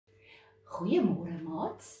Goeiemôre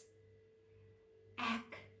maats.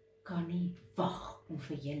 Ek kan nie wag om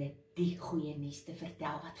vir julle die goeie nuus te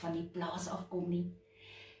vertel wat van die plaas afkom nie.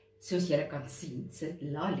 Soos julle kan sien, sit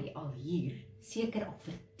Lali al hier, seker al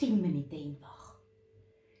vir 10 minute en wag,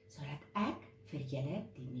 sodat ek vir julle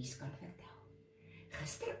die nuus kan vertel.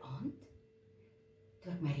 Gisteraand,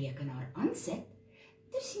 toe ek my rekenaar aansit,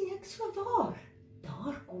 toe sien ek so waar,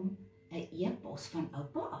 daar kom 'n e-pos van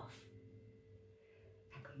oupa af.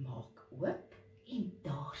 Ek maak oop en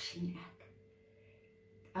daar sien ek.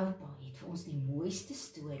 Oupa het vir ons die mooiste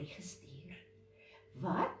storie gestuur,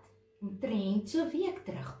 wat omtrent so 'n week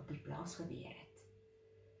terug op die plaas gebeur het.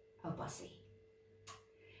 Oupa sê,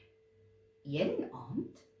 een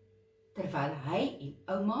aand, terwyl hy en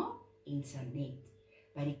ouma en Sanet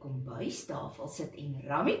by die kombuistafel sit en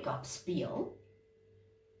rammikap speel,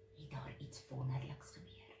 het daar iets wonderliks gebeur.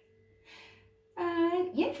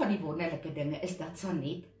 Een van die wonderlike dinge is dat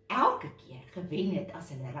Sanet elke keer gewen het as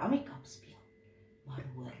hulle rammikap speel. Maar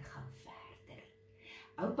hoor gou verder.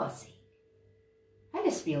 Oupa sê,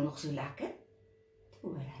 hulle speel nog so lekker, toe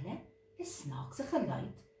hoor hulle 'n snaakse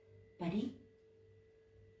geluid by die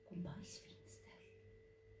kombuisvenster.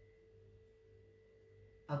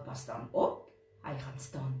 Oupa staan op, hy gaan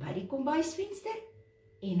staan by die kombuisvenster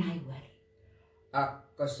en hy hoor,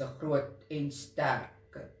 ek is 'n groot en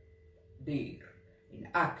sterke dier en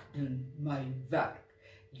ek doen my werk.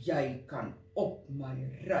 Jy kan op my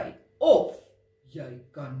ry of jy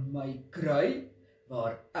kan my kry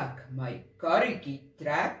waar ek my karretjie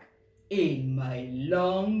trek en my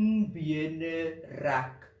lang bene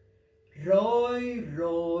rek. Raai,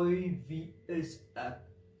 raai, wie is ek?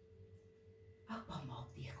 Oupa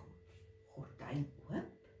maak die gordyn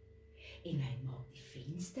oop en hy maak die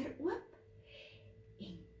venster oop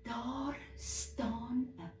en daar staan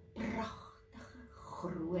 'n pragtige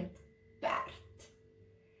groot perd.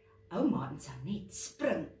 Ouma en Sanet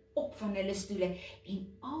spring op van hulle stoele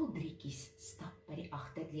en al drietjies stap by die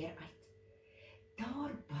agterdeur uit.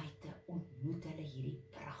 Daar buite ontmoet hulle hierdie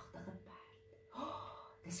pragtige perd.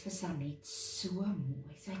 Dis vir Sanet so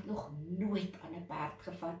mooi. Sy het nog nooit aan 'n perd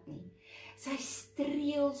gevat nie. Sy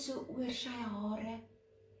streel so oor sy hare.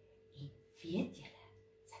 En weet julle,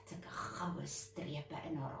 sy het sulke goue strepe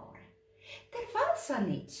in haar hare. Terwyl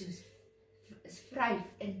Sanet so vryf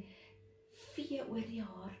en vee oor die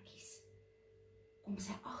haartjies, kom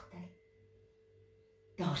sy agter.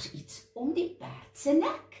 Daar's iets om die perd se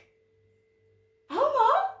nek. Ouma,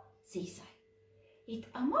 sê sy, het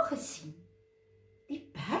ouma gesien?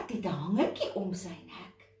 Die perd het 'n hangertjie om sy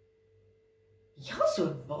nek. Ja, so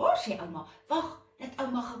waar, sê ouma. Wag, laat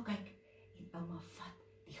ouma gou kyk. En ouma vat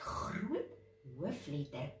die groot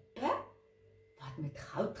hoofletter P, wat met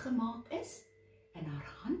goud gemaak is, in haar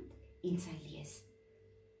hand en sy lees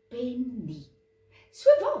Pennie. So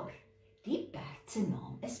waar, die perd se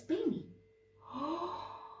naam is Pennie.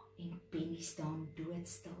 En Pennie staan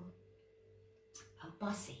doodstil.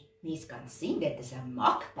 Oupa sê, mens kan sien dit is 'n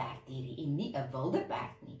makperd hierdie en nie 'n wilde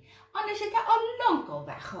perd nie. Anders het hy al lankal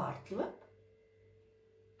weggehardloop.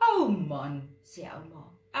 O man, sê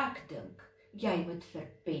ouma, ek dink jy moet vir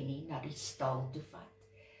Pennie na die stal toe vat,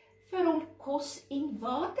 vir hom kos en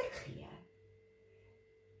water gee.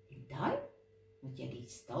 En dan moet jy die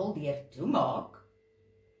staldeur toemaak.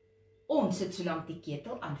 Ons sit solank die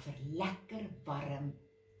ketel aan vir lekker warm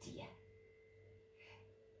tee.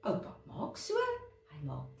 Oupa maak so, hy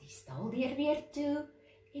maak die staldeur weer toe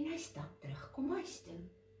en hy stap terug kombuis toe.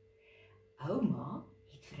 Ouma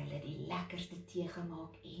het vir hulle die lekkerste tee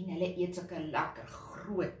gemaak en hulle eet sulke lekker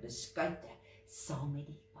groot beskuite saam met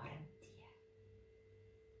die warm tee.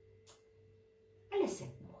 Hulle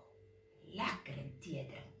sit nog lekker in tee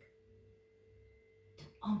drink, toe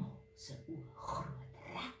almal se oë groot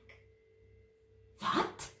rek.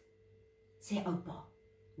 Wat? Sê oupa,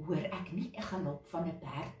 hoor ek nie 'n galop van 'n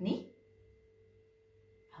perd nie?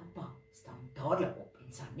 Oupa staan dadelik op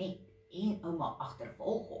en Sanet en ouma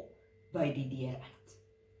agtervolg hom by die deur uit.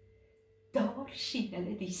 Daar sien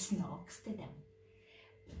hulle die snaakste ding.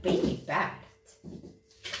 Pennie perd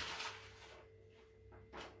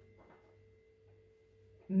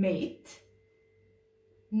met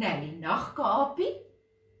Nelly nagkapie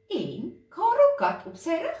en Karelkat op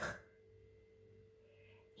sy rug.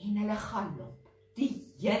 En hulle galop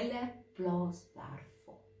die hele plaas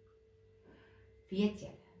vol. Weet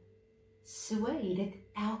julle, so het dit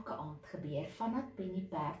elke aand gebeur vandat Pennie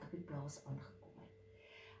perd op die plaas aangekom het.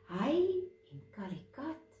 Hy en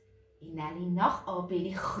Karelkat en Nelly nagapie het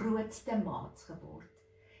die grootste maats geword.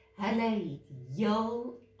 Hulle het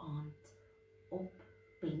heel aand op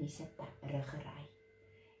Pennie se rug gery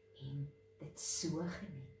en dit so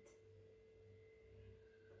geniet.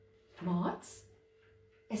 Maats,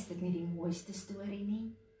 is dit nie die mooiste storie nie?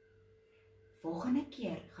 Volgende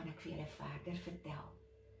keer gaan ek vir julle verder vertel.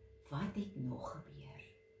 Wat het nog gebeur?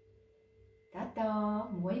 Tata,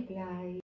 mooi bly.